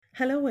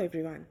Hello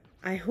everyone.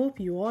 I hope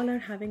you all are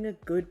having a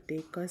good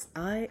day because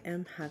I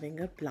am having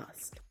a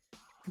blast.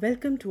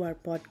 Welcome to our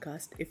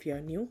podcast if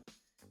you're new,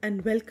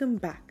 and welcome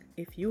back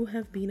if you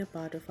have been a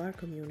part of our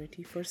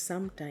community for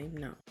some time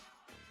now.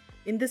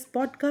 In this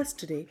podcast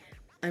today,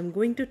 I'm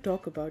going to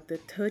talk about the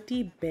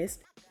 30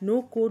 best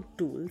no-code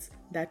tools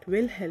that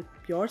will help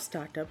your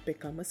startup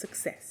become a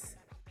success.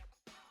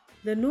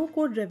 The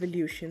no-code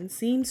revolution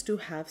seems to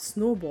have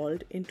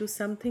snowballed into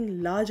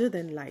something larger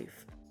than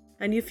life.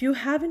 And if you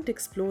haven't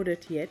explored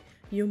it yet,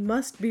 you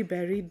must be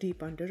buried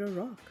deep under a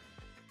rock.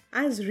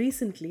 As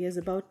recently as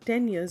about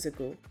 10 years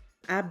ago,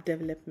 app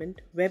development,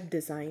 web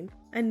design,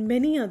 and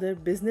many other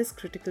business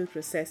critical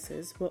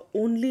processes were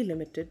only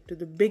limited to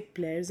the big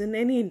players in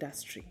any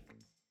industry.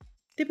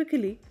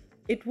 Typically,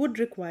 it would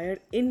require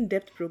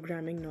in-depth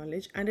programming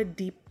knowledge and a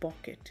deep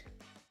pocket.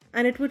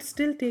 And it would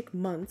still take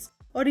months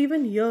or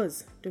even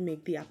years to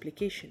make the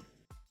application.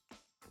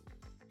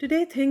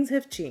 Today, things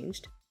have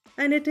changed.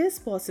 And it is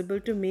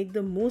possible to make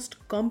the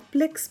most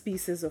complex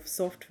pieces of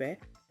software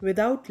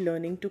without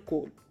learning to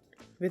code,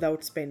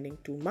 without spending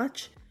too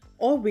much,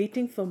 or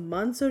waiting for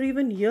months or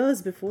even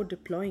years before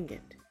deploying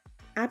it.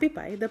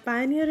 Appypie, the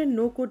pioneer in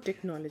no-code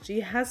technology,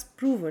 has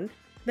proven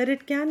that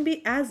it can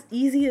be as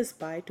easy as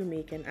pie to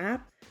make an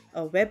app,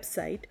 a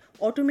website,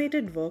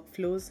 automated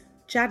workflows,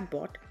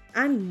 chatbot,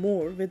 and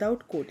more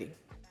without coding.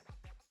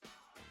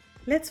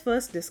 Let's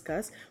first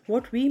discuss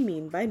what we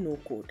mean by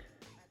no-code.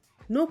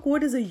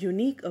 No-code is a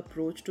unique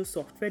approach to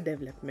software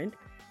development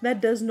that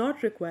does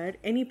not require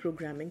any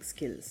programming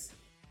skills.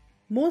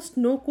 Most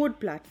no-code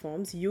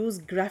platforms use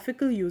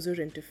graphical user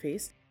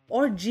interface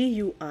or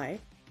GUI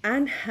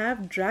and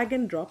have drag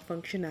and drop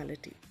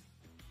functionality.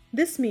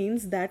 This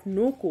means that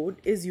no-code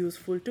is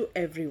useful to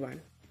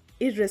everyone,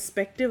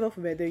 irrespective of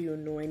whether you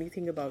know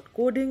anything about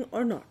coding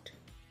or not.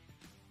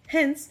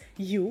 Hence,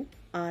 you,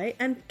 I,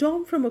 and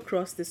Tom from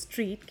across the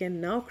street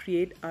can now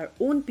create our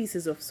own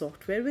pieces of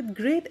software with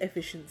great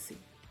efficiency.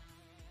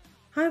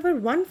 However,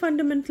 one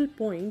fundamental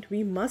point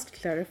we must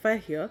clarify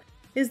here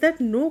is that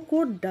no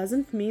code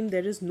doesn't mean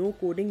there is no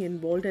coding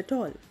involved at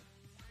all.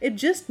 It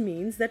just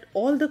means that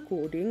all the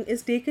coding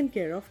is taken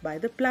care of by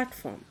the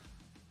platform.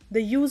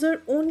 The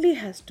user only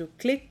has to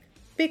click,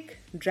 pick,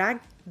 drag,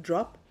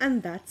 drop,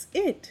 and that's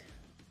it.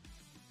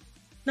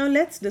 Now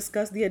let's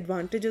discuss the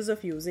advantages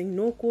of using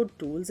no-code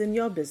tools in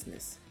your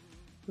business.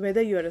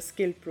 Whether you're a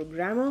skilled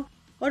programmer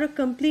or a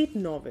complete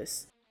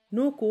novice,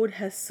 no-code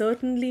has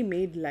certainly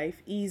made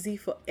life easy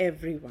for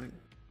everyone.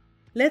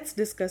 Let's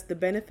discuss the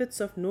benefits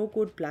of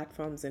no-code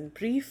platforms in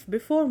brief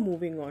before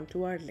moving on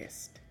to our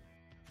list.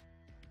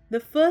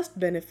 The first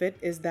benefit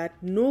is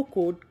that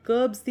no-code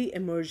curbs the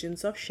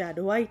emergence of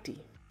shadow IT.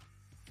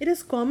 It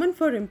is common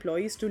for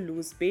employees to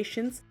lose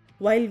patience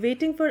while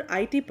waiting for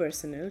IT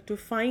personnel to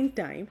find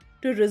time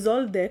to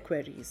resolve their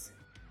queries.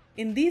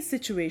 In these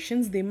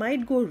situations, they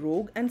might go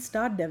rogue and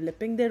start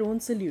developing their own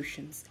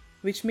solutions,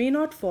 which may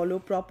not follow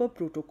proper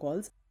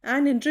protocols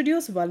and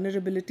introduce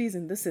vulnerabilities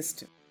in the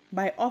system.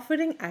 By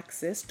offering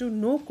access to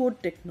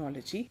no-code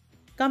technology,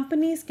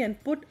 companies can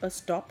put a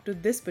stop to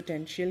this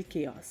potential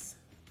chaos.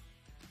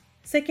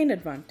 Second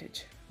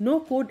advantage,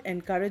 no-code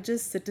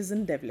encourages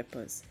citizen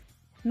developers.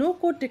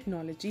 No-code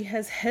technology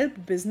has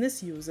helped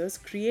business users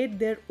create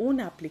their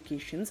own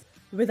applications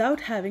without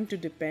having to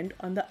depend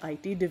on the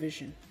IT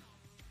division.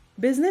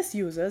 Business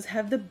users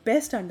have the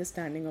best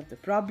understanding of the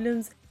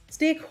problems,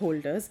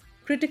 stakeholders,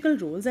 critical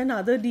roles, and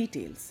other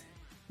details.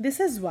 This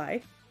is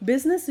why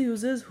business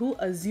users who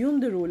assume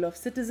the role of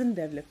citizen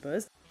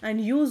developers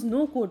and use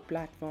no-code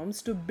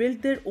platforms to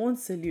build their own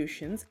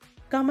solutions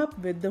come up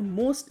with the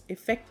most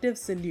effective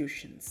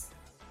solutions.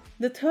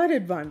 The third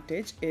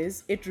advantage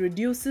is it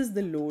reduces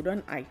the load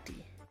on IT.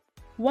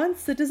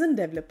 Once citizen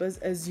developers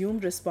assume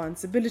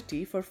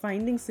responsibility for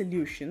finding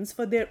solutions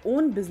for their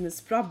own business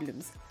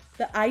problems,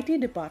 the IT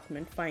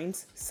department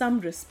finds some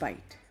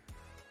respite.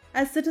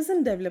 As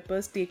citizen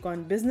developers take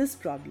on business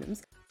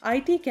problems,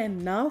 IT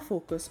can now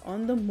focus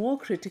on the more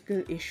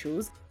critical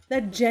issues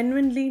that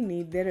genuinely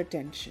need their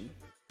attention.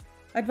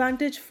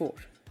 Advantage 4.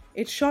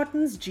 It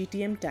shortens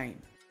GTM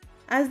time.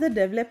 As the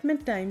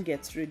development time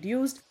gets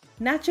reduced,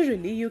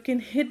 naturally you can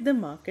hit the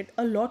market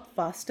a lot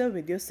faster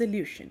with your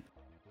solution.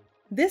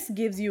 This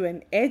gives you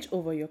an edge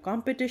over your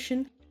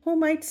competition who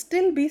might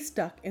still be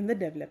stuck in the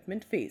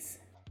development phase.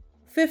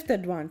 Fifth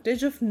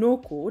advantage of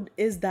no-code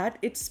is that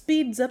it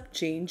speeds up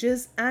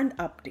changes and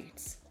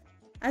updates.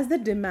 As the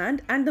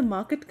demand and the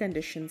market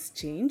conditions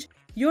change,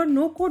 your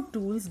no-code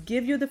tools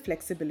give you the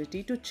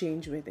flexibility to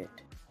change with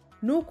it.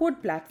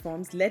 No-code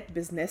platforms let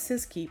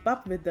businesses keep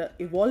up with the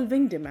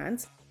evolving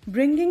demands,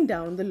 bringing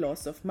down the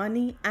loss of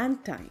money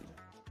and time.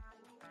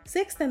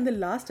 Sixth and the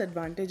last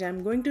advantage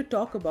I'm going to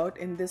talk about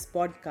in this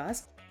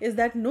podcast is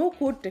that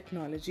no-code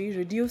technology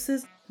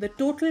reduces the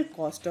total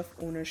cost of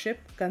ownership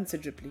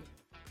considerably.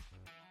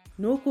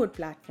 No-code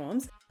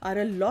platforms are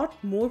a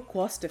lot more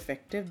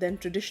cost-effective than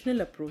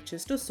traditional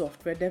approaches to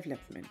software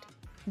development.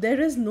 There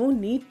is no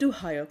need to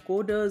hire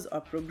coders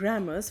or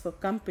programmers for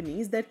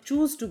companies that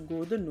choose to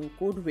go the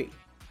no-code way.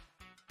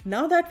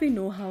 Now that we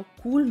know how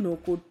cool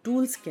no-code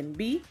tools can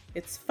be,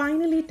 it's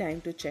finally time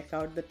to check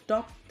out the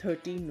top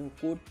 30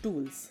 no-code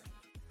tools.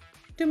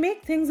 To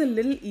make things a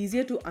little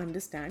easier to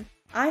understand,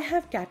 I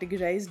have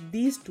categorized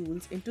these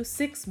tools into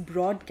 6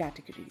 broad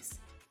categories.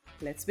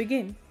 Let's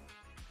begin.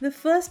 The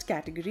first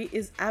category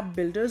is app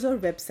builders or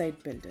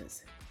website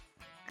builders.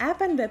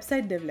 App and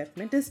website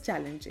development is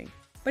challenging,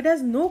 but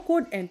as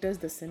no-code enters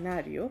the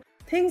scenario,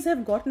 things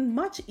have gotten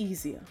much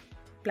easier.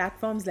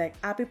 Platforms like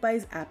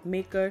Appify's App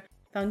Maker,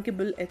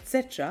 Thunkable,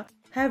 etc.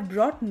 have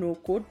brought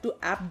no-code to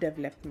app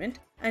development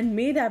and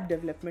made app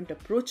development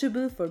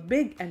approachable for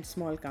big and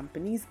small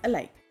companies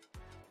alike.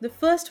 The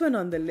first one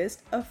on the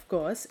list, of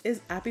course, is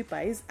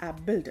Appify's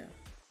App Builder.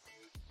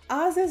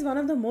 Ours is one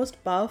of the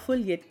most powerful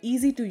yet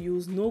easy to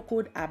use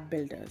no-code app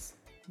builders.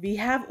 We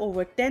have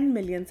over 10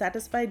 million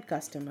satisfied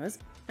customers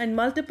and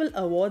multiple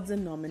awards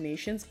and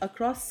nominations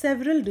across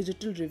several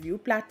digital review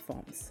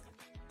platforms.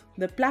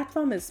 The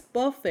platform is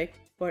perfect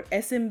for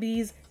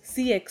SMBs,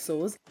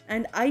 CXOs,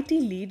 and IT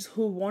leads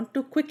who want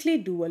to quickly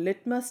do a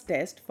litmus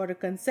test for a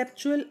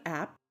conceptual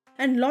app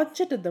and launch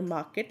it to the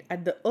market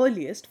at the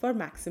earliest for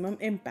maximum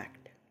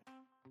impact.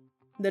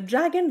 The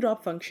drag and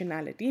drop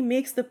functionality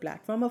makes the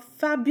platform a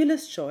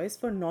fabulous choice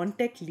for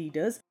non-tech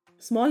leaders,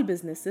 small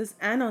businesses,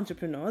 and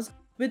entrepreneurs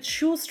with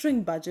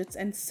shoestring budgets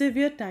and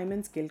severe time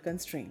and skill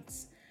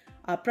constraints.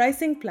 Our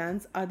pricing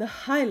plans are the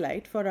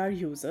highlight for our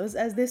users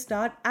as they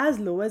start as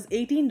low as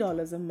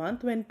 $18 a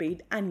month when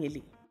paid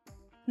annually.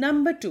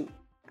 Number 2.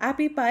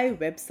 Appify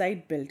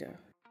Website Builder.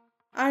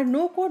 Our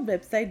no-code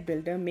website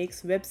builder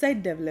makes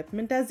website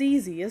development as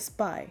easy as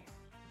pie.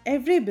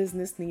 Every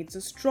business needs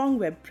a strong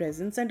web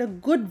presence and a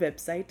good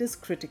website is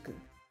critical.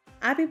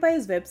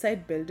 Appify's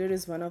Website Builder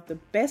is one of the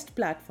best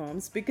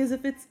platforms because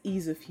of its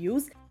ease of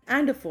use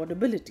and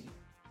affordability.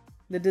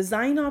 The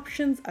design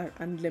options are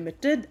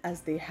unlimited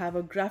as they have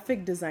a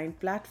graphic design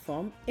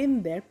platform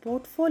in their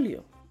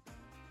portfolio.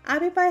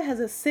 Appify has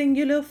a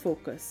singular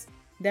focus,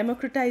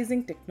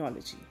 democratizing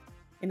technology.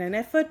 In an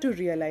effort to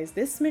realize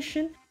this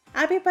mission,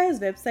 Appify's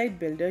Website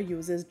Builder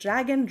uses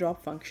drag and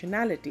drop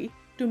functionality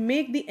to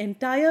make the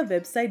entire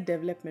website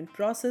development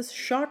process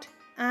short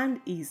and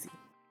easy.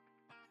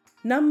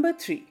 Number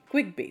 3.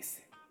 QuickBase.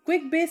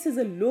 QuickBase is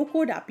a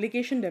low-code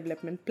application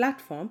development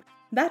platform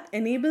that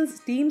enables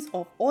teams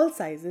of all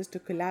sizes to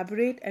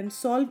collaborate and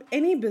solve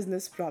any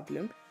business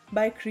problem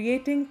by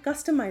creating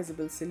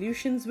customizable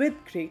solutions with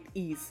great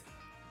ease.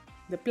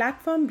 The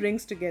platform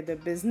brings together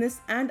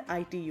business and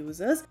IT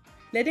users,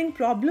 letting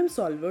problem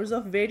solvers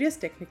of various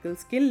technical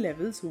skill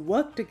levels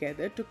work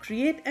together to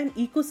create an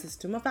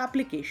ecosystem of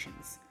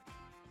applications.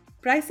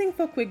 Pricing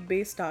for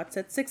QuickBase starts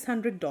at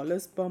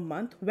 $600 per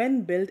month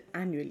when billed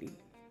annually.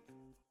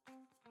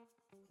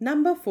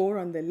 Number 4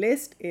 on the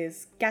list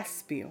is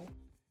Caspio.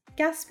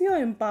 Caspio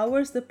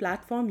empowers the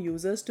platform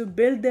users to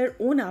build their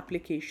own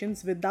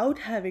applications without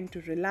having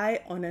to rely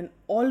on an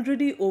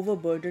already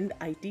overburdened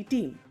IT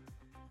team.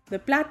 The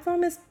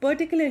platform is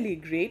particularly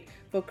great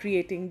for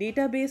creating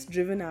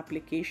database-driven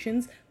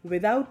applications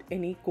without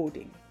any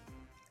coding.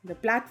 The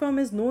platform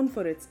is known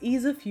for its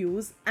ease of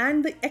use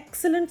and the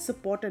excellent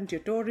support and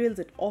tutorials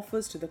it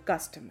offers to the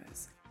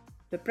customers.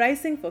 The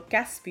pricing for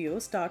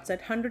Caspio starts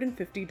at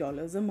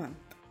 $150 a month.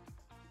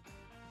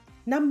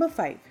 Number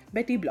 5.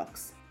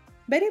 BettyBlocks.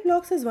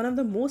 BettyBlocks is one of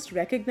the most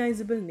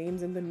recognizable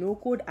names in the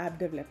no-code app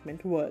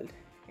development world.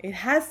 It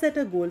has set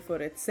a goal for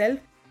itself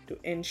to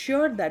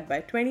ensure that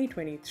by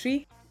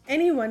 2023,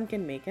 anyone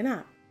can make an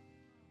app.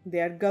 They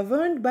are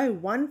governed by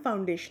one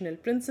foundational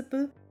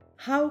principle: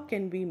 how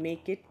can we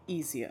make it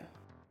easier?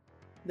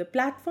 The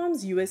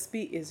platform's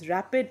USP is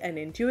rapid and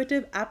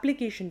intuitive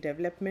application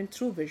development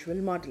through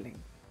visual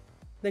modeling.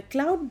 The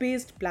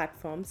cloud-based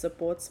platform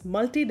supports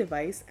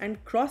multi-device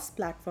and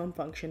cross-platform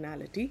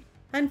functionality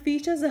and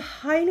features a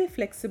highly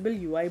flexible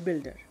UI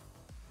builder.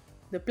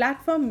 The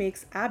platform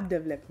makes app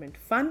development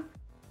fun,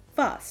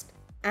 fast,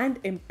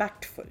 and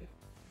impactful.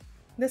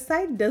 The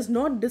site does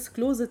not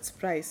disclose its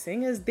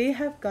pricing as they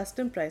have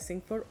custom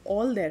pricing for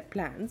all their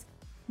plans,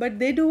 but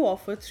they do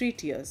offer 3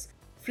 tiers: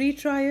 free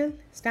trial,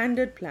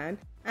 standard plan,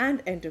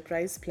 and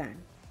enterprise plan.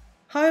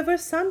 However,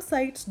 some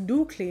sites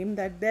do claim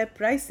that their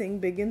pricing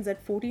begins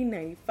at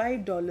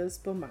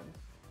 $14.95 per month.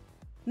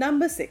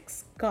 Number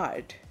 6.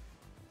 Carrd.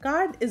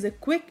 Carrd is a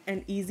quick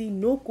and easy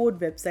no-code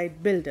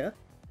website builder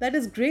that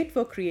is great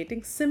for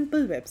creating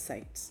simple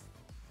websites.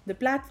 The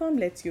platform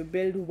lets you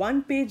build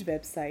one-page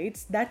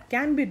websites that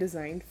can be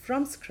designed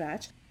from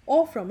scratch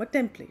or from a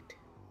template.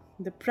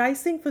 The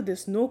pricing for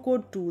this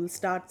no-code tool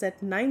starts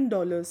at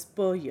 $9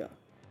 per year.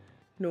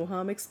 No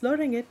harm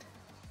exploring it.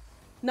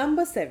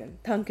 Number 7.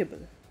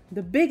 Thunkable.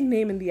 The big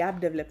name in the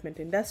app development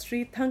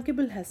industry,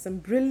 Thunkable has some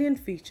brilliant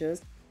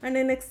features and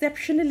an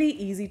exceptionally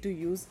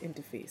easy-to-use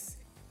interface.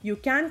 You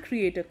can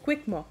create a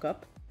quick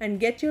mock-up and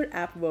get your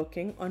app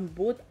working on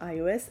both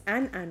iOS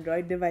and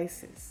Android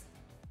devices.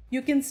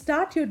 You can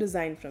start your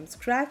design from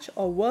scratch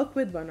or work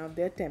with one of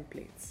their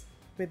templates.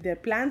 With their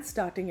plans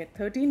starting at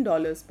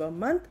 $13 per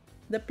month,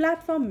 the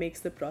platform makes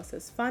the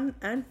process fun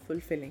and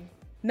fulfilling.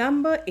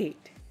 Number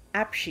 8.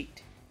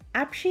 AppSheet.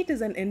 AppSheet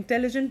is an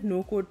intelligent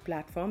no-code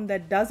platform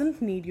that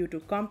doesn't need you to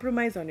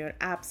compromise on your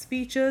app's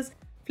features,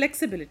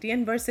 flexibility,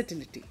 and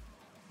versatility.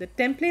 The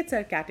templates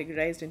are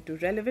categorized into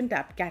relevant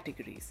app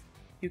categories.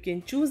 You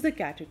can choose the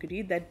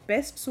category that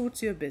best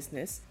suits your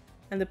business,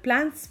 and the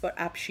plans for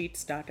AppSheet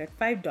start at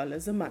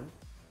 $5 a month.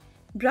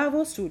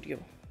 Bravo Studio.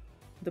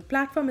 The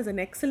platform is an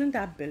excellent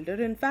app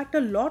builder, in fact,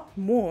 a lot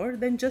more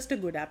than just a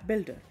good app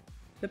builder.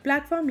 The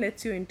platform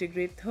lets you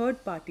integrate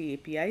third-party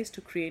APIs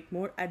to create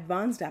more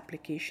advanced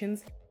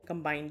applications,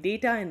 combine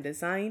data and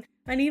design,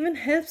 and even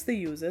helps the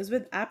users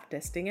with app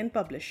testing and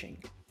publishing.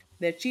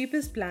 Their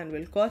cheapest plan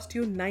will cost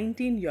you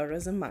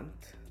 €19 a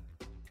month.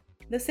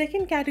 The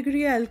second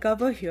category I'll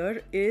cover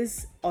here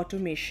is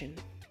automation.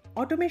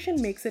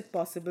 Automation makes it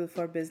possible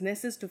for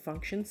businesses to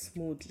function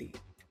smoothly.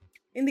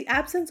 In the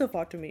absence of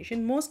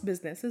automation, most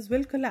businesses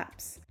will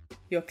collapse.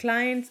 Your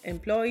clients,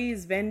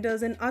 employees,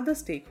 vendors, and other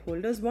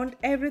stakeholders want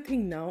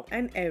everything now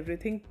and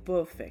everything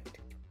perfect.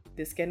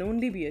 This can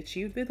only be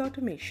achieved with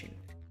automation.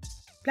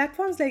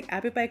 Platforms like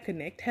Appify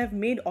Connect have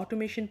made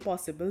automation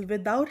possible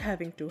without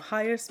having to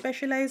hire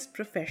specialized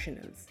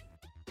professionals.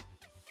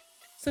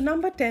 So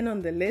number 10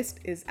 on the list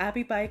is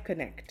Appify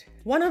Connect.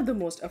 One of the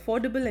most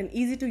affordable and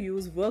easy to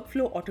use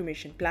workflow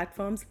automation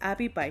platforms,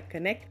 Appify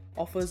Connect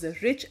offers a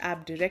rich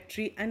app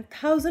directory and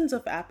thousands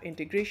of app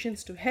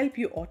integrations to help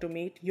you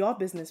automate your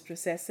business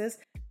processes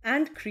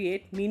and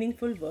create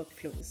meaningful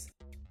workflows.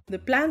 The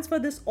plans for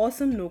this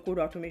awesome no-code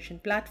automation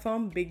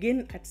platform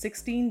begin at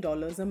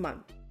 $16 a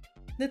month.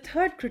 The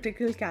third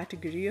critical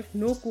category of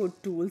no-code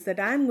tools that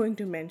I am going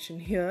to mention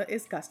here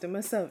is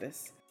customer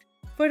service.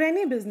 For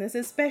any business,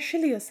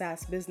 especially a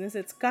SaaS business,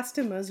 its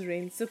customers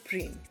reign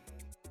supreme.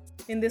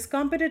 In this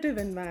competitive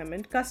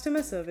environment,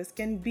 customer service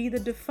can be the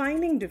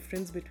defining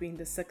difference between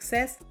the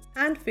success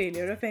and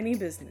failure of any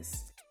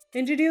business.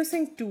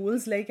 Introducing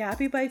tools like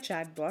Appify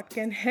Chatbot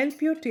can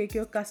help you take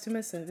your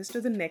customer service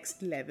to the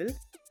next level,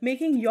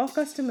 making your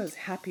customers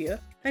happier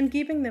and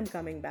keeping them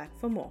coming back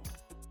for more.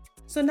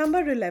 So number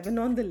 11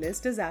 on the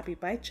list is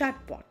Appify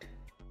Chatbot.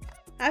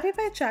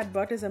 Appify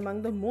Chatbot is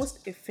among the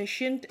most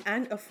efficient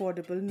and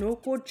affordable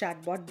no-code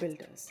chatbot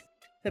builders.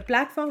 The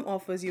platform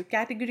offers you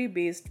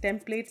category-based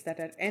templates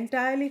that are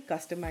entirely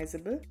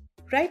customizable,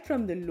 right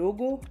from the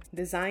logo,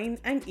 design,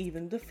 and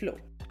even the flow.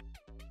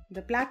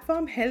 The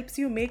platform helps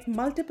you make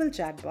multiple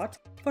chatbots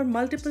for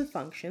multiple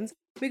functions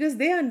because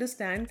they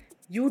understand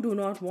you do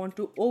not want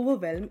to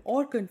overwhelm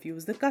or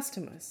confuse the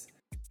customers.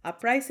 Our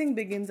pricing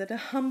begins at a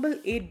humble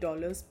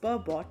 $8 per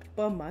bot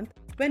per month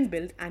when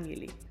billed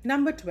annually.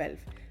 Number 12.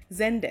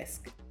 Zendesk.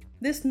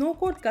 This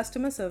no-code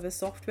customer service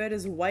software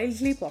is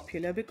wildly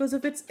popular because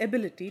of its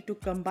ability to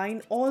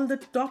combine all the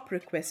top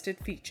requested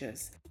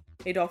features.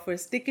 It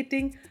offers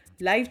ticketing,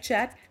 live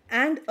chat,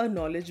 and a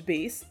knowledge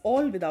base,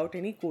 all without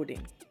any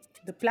coding.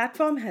 The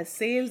platform has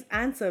sales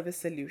and service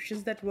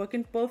solutions that work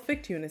in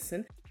perfect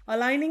unison,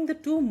 aligning the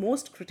two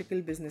most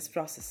critical business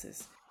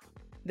processes.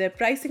 Their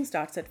pricing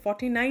starts at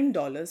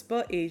 $49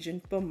 per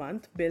agent per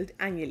month billed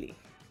annually.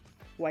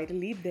 Quite a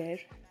leap there.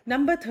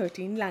 Number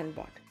 13.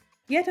 Landbot.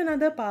 Yet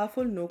another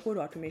powerful no-code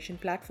automation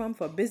platform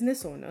for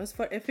business owners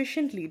for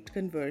efficient lead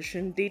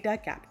conversion, data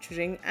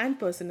capturing, and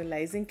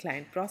personalizing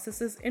client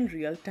processes in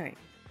real time.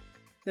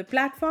 The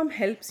platform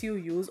helps you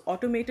use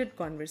automated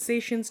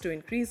conversations to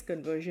increase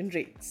conversion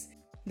rates.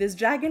 This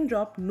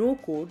drag-and-drop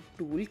no-code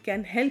tool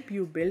can help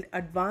you build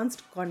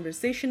advanced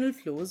conversational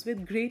flows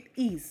with great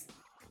ease.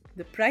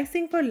 The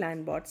pricing for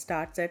Landbot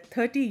starts at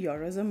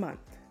 €30 a month.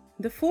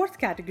 The fourth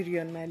category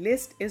on my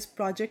list is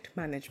project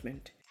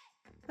management.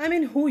 I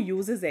mean, who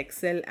uses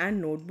Excel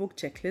and notebook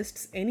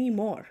checklists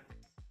anymore?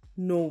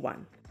 No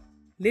one.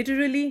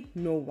 Literally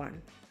no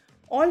one.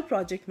 All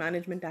project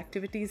management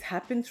activities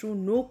happen through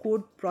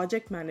no-code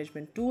project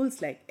management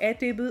tools like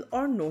Airtable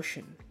or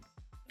Notion.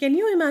 Can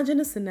you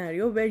imagine a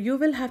scenario where you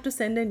will have to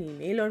send an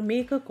email or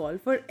make a call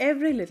for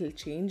every little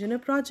change in a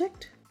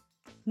project?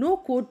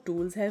 No-code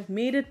tools have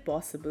made it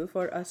possible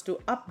for us to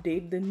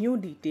update the new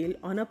detail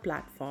on a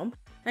platform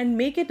and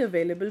make it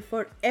available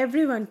for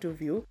everyone to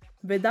view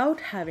without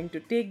having to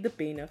take the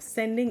pain of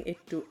sending it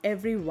to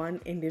everyone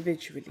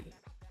individually.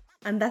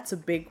 And that's a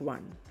big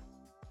one.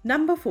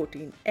 Number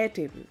 14.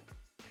 Airtable.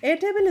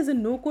 Airtable is a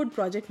no-code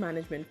project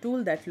management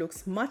tool that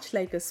looks much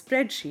like a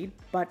spreadsheet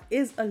but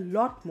is a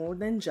lot more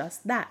than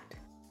just that.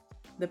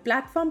 The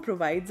platform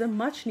provides a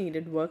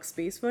much-needed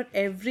workspace for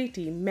every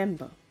team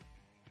member.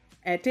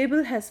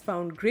 Airtable has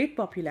found great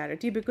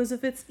popularity because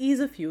of its ease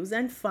of use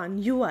and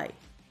fun UI.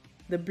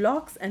 The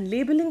blocks and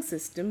labeling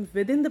system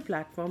within the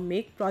platform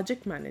make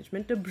project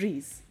management a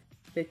breeze.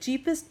 The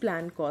cheapest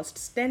plan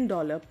costs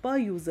 $10 per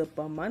user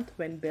per month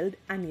when billed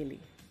annually.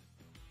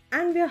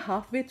 And we are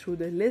halfway through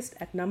the list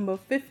at number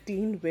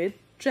 15 with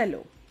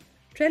Trello.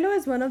 Trello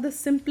is one of the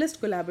simplest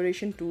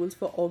collaboration tools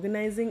for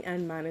organizing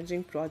and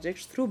managing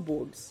projects through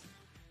boards.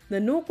 The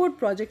no-code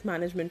project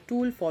management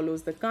tool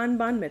follows the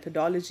Kanban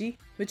methodology,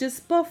 which is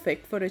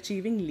perfect for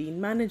achieving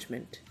lean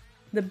management.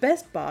 The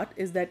best part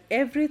is that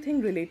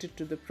everything related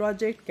to the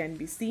project can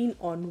be seen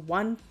on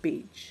one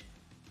page.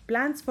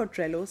 Plans for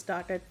Trello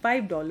start at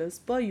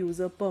 $5 per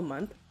user per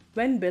month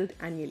when billed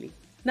annually.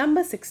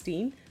 Number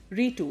 16,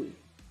 Retool.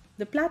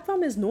 The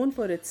platform is known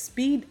for its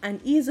speed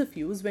and ease of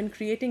use when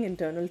creating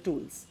internal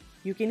tools.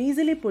 You can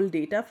easily pull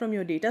data from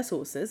your data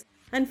sources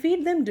and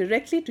feed them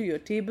directly to your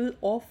table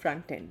or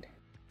front end.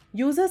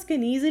 Users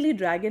can easily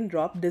drag and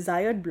drop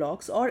desired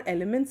blocks or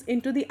elements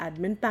into the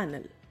admin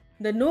panel.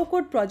 The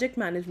no-code project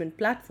management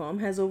platform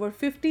has over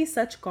 50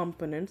 such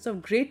components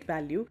of great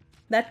value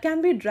that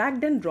can be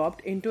dragged and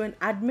dropped into an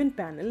admin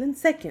panel in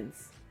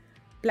seconds.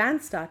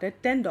 Plans start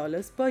at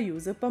 $10 per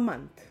user per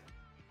month.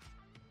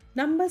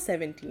 Number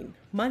 17,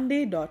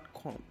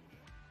 Monday.com.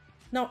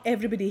 Now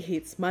everybody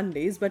hates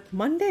Mondays, but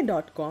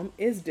Monday.com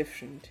is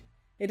different.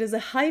 It is a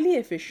highly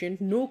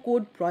efficient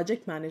no-code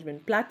project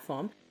management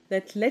platform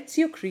that lets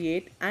you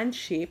create and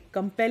shape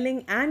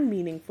compelling and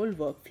meaningful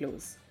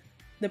workflows.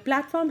 The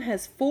platform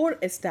has 4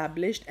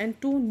 established and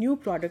 2 new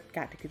product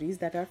categories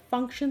that are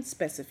function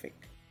specific.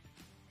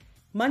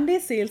 Monday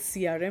Sales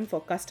CRM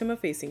for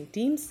customer-facing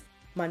teams,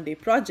 Monday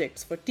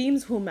Projects for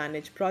teams who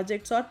manage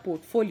projects or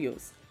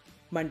portfolios,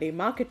 Monday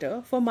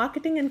Marketer for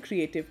marketing and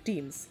creative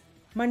teams,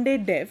 Monday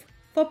Dev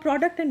for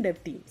product and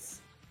dev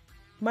teams,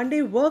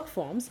 Monday Work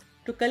Forms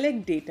to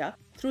collect data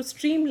through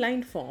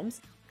streamlined forms,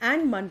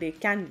 and Monday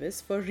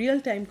Canvas for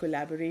real-time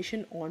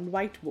collaboration on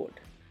Whiteboard.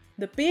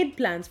 The paid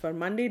plans for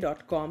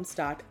Monday.com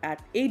start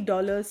at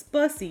 $8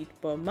 per seat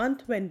per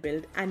month when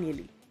billed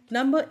annually.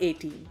 Number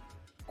 18.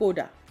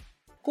 Coda.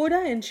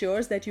 Coda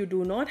ensures that you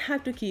do not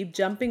have to keep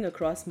jumping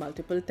across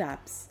multiple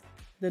tabs.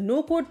 The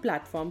no-code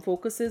platform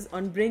focuses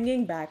on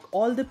bringing back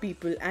all the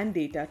people and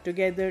data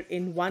together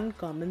in one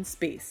common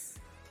space.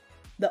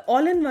 The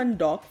all-in-one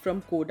doc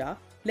from Coda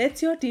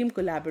lets your team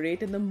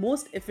collaborate in the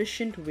most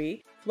efficient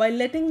way while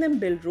letting them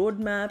build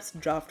roadmaps,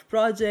 draft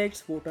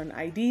projects, vote on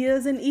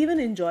ideas, and even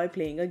enjoy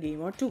playing a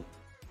game or two.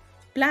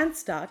 Plans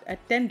start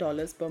at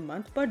 $10 per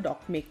month per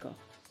doc maker.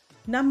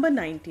 Number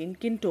 19,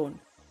 Kintone.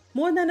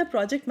 More than a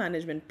project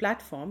management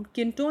platform,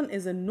 Kintone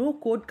is a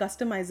no-code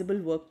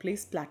customizable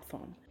workplace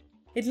platform.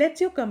 It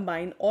lets you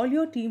combine all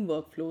your team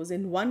workflows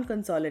in one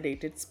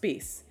consolidated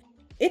space.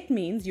 It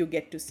means you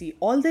get to see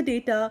all the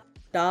data,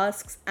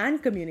 tasks,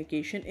 and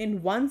communication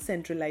in one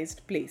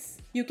centralized place.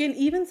 You can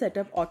even set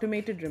up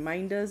automated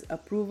reminders,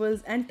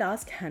 approvals, and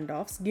task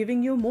handoffs,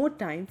 giving you more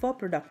time for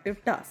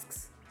productive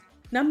tasks.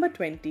 Number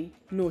 20,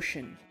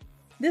 Notion.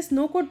 This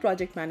no-code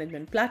project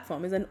management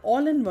platform is an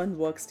all-in-one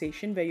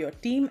workstation where your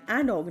team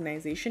and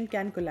organization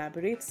can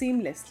collaborate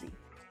seamlessly.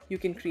 You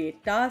can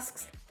create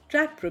tasks,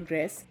 track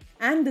progress,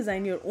 and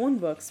design your own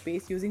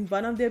workspace using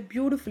one of their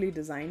beautifully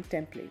designed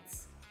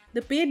templates.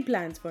 The paid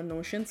plans for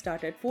Notion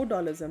start at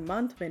 $4 a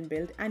month when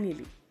billed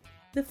annually.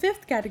 The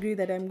fifth category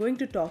that I'm going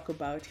to talk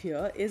about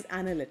here is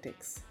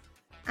analytics.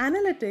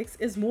 Analytics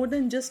is more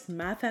than just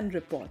math and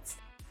reports.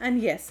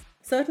 And yes,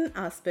 certain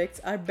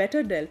aspects are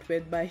better dealt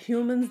with by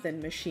humans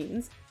than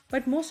machines,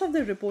 but most of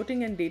the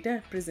reporting and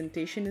data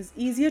presentation is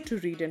easier to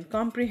read and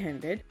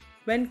comprehended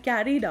when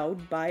carried out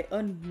by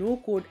a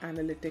no-code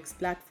analytics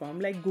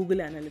platform like Google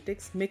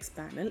Analytics,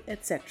 Mixpanel,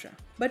 etc.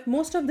 But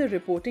most of the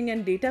reporting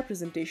and data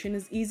presentation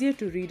is easier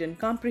to read and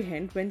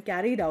comprehend when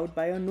carried out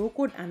by a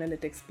no-code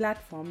analytics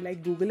platform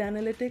like Google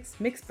Analytics,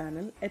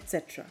 Mixpanel,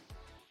 etc.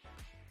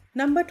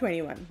 Number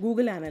 21,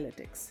 Google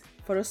Analytics.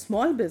 For a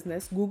small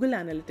business, Google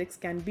Analytics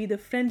can be the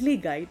friendly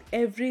guide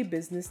every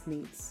business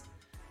needs.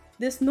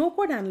 This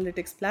no-code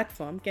analytics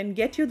platform can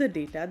get you the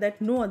data that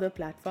no other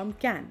platform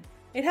can.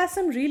 It has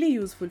some really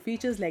useful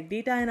features like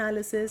data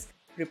analysis,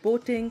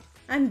 reporting,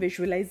 and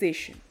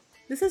visualization.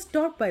 This is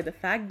topped by the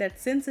fact that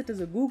since it is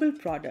a Google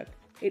product,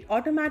 it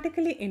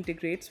automatically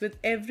integrates with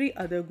every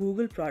other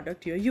Google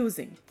product you're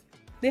using.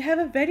 They have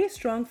a very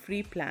strong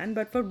free plan,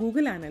 but for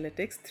Google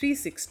Analytics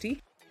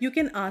 360, you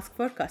can ask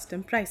for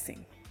custom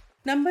pricing.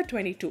 Number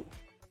 22,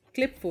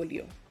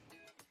 Klipfolio.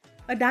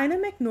 A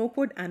dynamic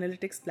no-code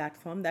analytics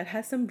platform that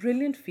has some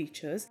brilliant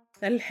features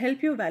that will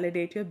help you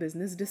validate your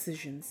business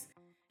decisions.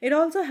 It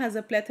also has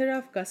a plethora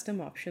of custom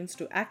options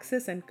to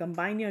access and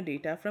combine your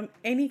data from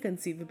any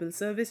conceivable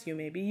service you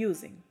may be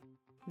using.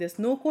 This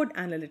no-code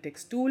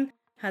analytics tool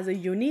has a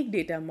unique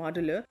data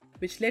modeler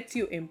which lets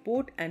you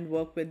import and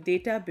work with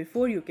data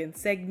before you can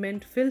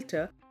segment,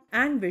 filter,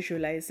 and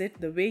visualize it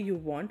the way you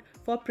want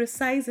for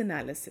precise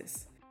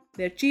analysis.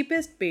 Their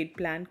cheapest paid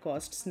plan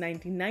costs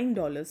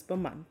 $99 per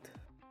month.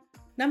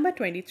 Number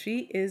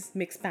 23 is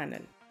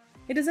Mixpanel.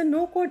 It is a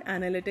no-code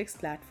analytics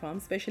platform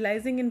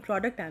specializing in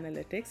product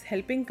analytics,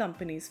 helping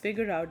companies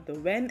figure out the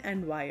when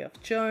and why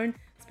of churn,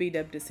 speed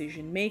up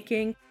decision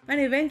making, and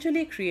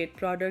eventually create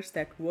products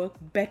that work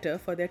better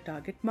for their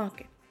target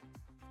market.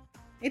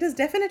 It is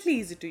definitely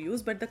easy to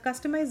use, but the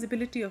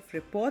customizability of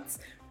reports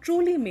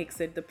truly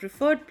makes it the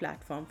preferred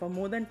platform for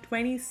more than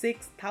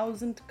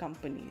 26,000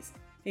 companies,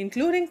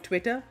 including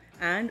Twitter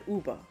and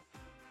Uber.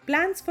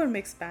 Plans for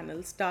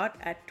Mixpanel start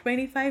at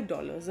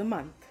 $25 a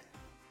month.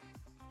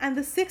 And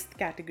the sixth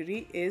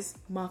category is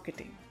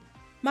marketing.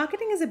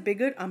 Marketing is a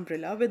bigger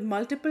umbrella with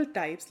multiple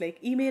types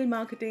like email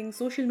marketing,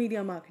 social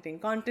media marketing,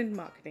 content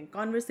marketing,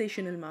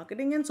 conversational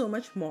marketing, and so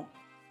much more.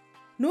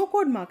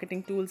 No-code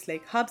marketing tools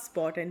like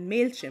HubSpot and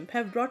MailChimp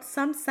have brought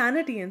some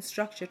sanity and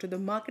structure to the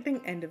marketing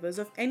endeavors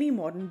of any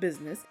modern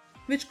business,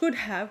 which could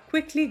have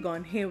quickly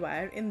gone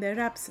haywire in their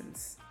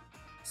absence.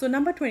 So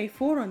number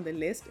 24 on the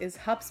list is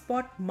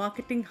HubSpot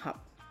Marketing Hub.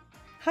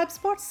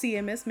 HubSpot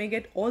CMS may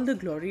get all the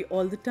glory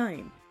all the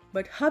time,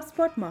 but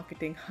HubSpot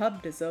Marketing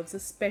Hub deserves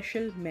a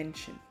special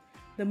mention.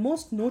 The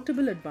most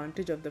notable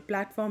advantage of the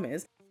platform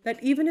is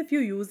that even if you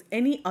use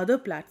any other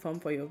platform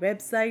for your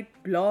website,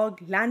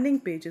 blog, landing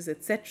pages,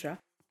 etc.,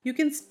 you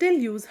can still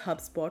use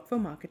HubSpot for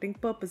marketing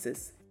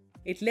purposes.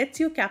 It lets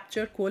you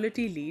capture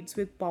quality leads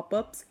with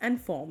pop-ups and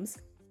forms,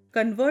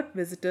 convert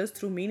visitors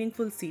through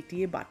meaningful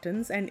CTA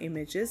buttons and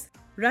images,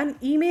 run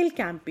email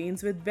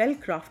campaigns with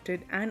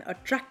well-crafted and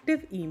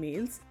attractive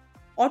emails,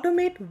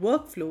 automate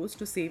workflows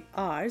to save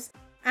hours,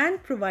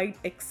 and provide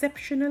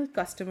exceptional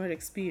customer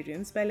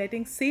experience by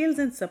letting sales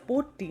and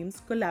support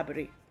teams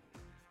collaborate.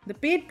 The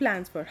paid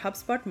plans for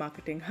HubSpot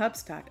Marketing Hub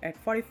start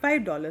at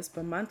 $45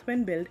 per month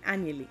when billed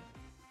annually.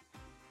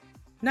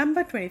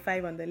 Number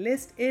 25 on the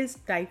list is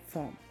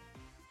Typeform.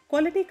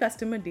 Quality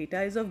customer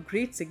data is of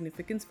great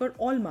significance for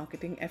all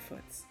marketing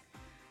efforts.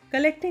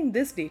 Collecting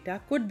this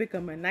data could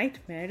become a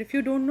nightmare if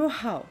you don't know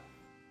how.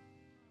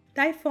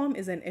 Typeform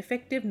is an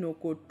effective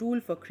no-code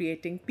tool for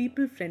creating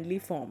people-friendly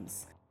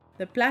forms.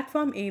 The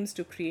platform aims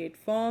to create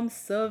forms,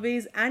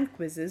 surveys, and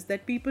quizzes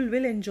that people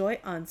will enjoy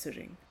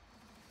answering.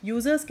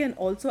 Users can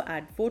also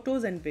add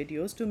photos and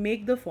videos to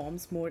make the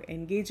forms more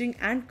engaging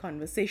and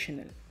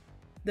conversational.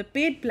 The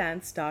paid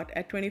plans start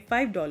at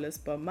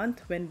 $25 per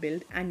month when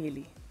billed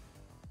annually.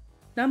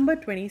 Number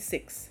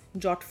 26.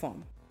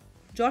 Jotform.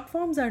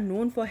 Jotforms are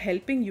known for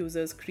helping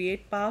users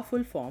create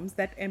powerful forms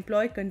that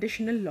employ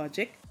conditional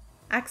logic,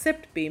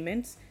 accept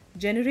payments,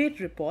 generate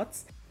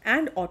reports,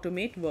 and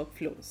automate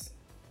workflows.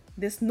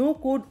 This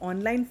no-code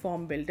online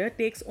form builder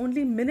takes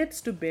only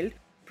minutes to build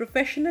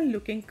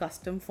professional-looking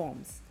custom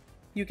forms.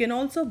 You can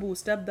also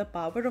boost up the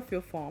power of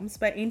your forms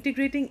by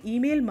integrating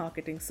email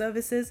marketing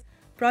services,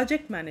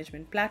 project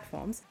management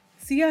platforms,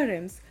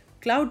 CRMs,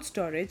 cloud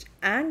storage,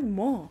 and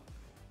more.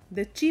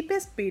 The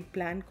cheapest paid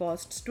plan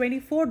costs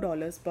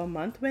 $24 per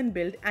month when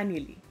billed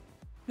annually.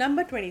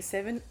 Number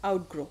 27.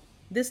 Outgrow.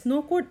 This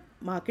no-code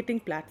marketing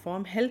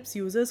platform helps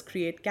users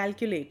create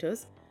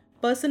calculators,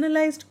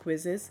 personalized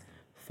quizzes,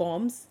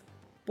 forms,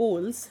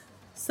 polls,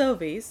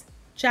 surveys,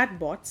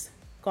 chatbots,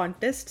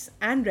 contests,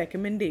 and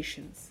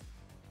recommendations.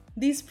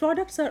 These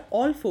products are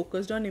all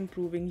focused on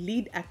improving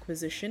lead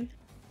acquisition,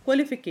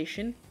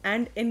 qualification,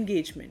 and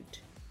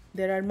engagement.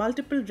 There are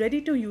multiple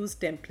ready-to-use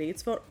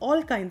templates for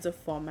all kinds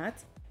of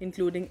formats,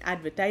 including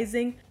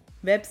advertising,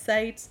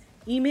 websites,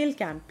 email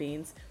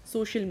campaigns,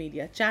 social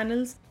media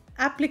channels,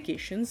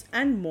 applications,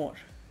 and more.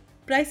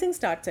 Pricing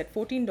starts at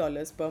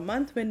 $14 per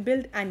month when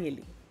billed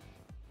annually.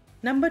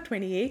 Number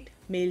 28.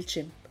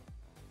 MailChimp.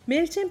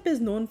 MailChimp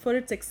is known for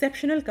its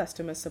exceptional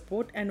customer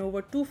support and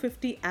over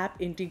 250 app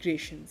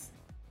integrations.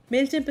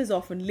 MailChimp is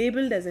often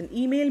labeled as an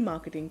email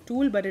marketing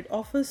tool, but it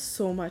offers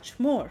so much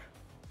more.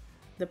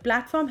 The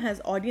platform has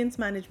audience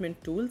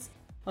management tools,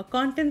 a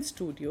content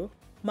studio,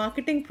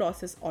 marketing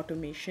process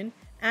automation,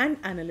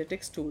 and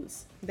analytics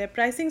tools. Their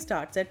pricing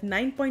starts at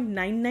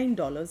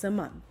 $9.99 a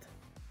month.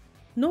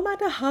 No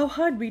matter how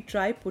hard we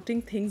try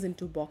putting things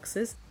into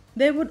boxes,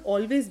 there would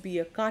always be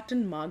a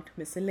carton marked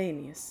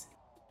miscellaneous.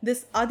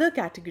 This other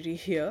category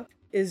here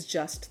is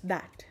just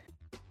that.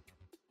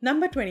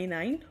 Number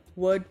 29.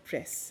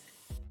 WordPress.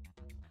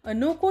 A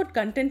no-code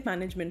content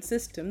management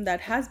system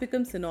that has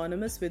become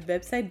synonymous with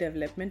website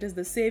development is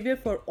the savior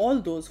for all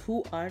those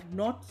who are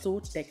not so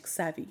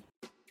tech-savvy.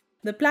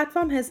 The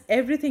platform has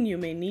everything you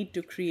may need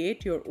to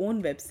create your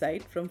own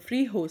website, from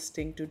free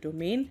hosting to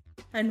domain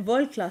and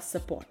world-class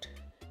support.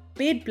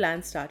 Paid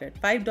plans start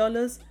at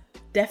 $5.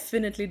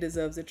 Definitely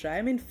deserves a try.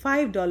 I mean,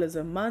 $5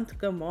 a month,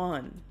 come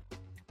on.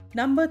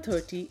 Number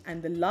 30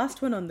 and the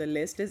last one on the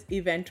list is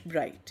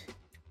Eventbrite.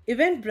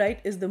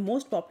 Eventbrite is the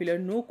most popular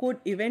no-code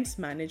events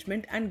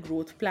management and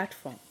growth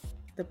platform.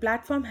 The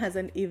platform has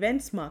an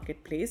events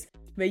marketplace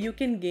where you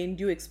can gain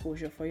due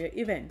exposure for your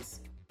events.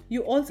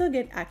 You also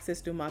get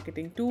access to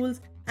marketing tools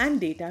and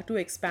data to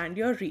expand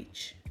your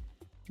reach.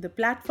 The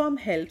platform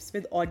helps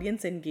with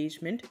audience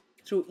engagement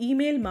through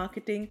email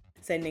marketing,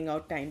 sending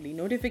out timely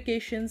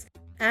notifications,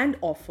 and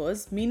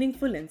offers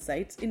meaningful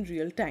insights in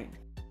real time.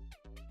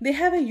 They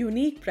have a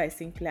unique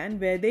pricing plan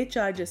where they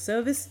charge a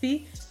service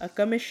fee, a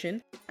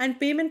commission, and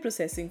payment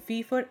processing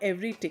fee for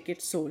every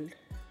ticket sold.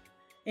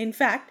 In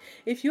fact,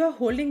 if you are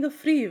holding a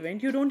free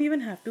event, you don't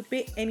even have to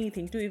pay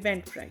anything to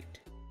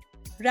Eventbrite.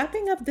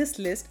 Wrapping up this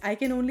list, I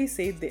can only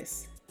say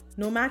this.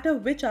 No matter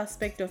which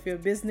aspect of your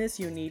business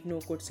you need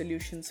no-code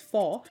solutions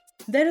for,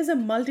 there is a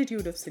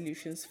multitude of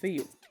solutions for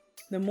you.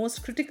 The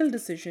most critical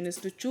decision is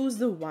to choose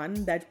the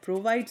one that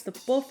provides the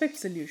perfect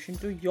solution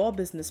to your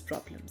business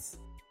problems.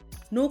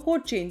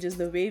 No-code changes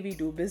the way we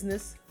do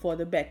business for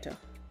the better.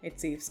 It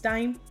saves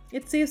time,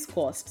 it saves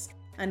costs,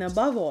 and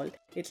above all,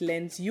 it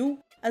lends you,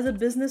 as a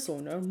business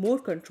owner, more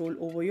control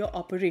over your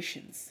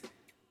operations.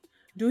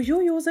 Do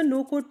you use a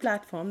no-code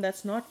platform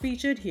that's not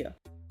featured here?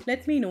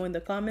 Let me know in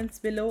the comments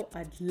below.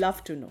 I'd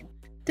love to know.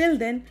 Till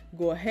then,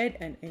 go ahead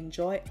and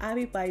enjoy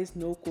AviPi's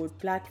no-code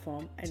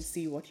platform and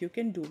see what you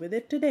can do with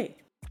it today.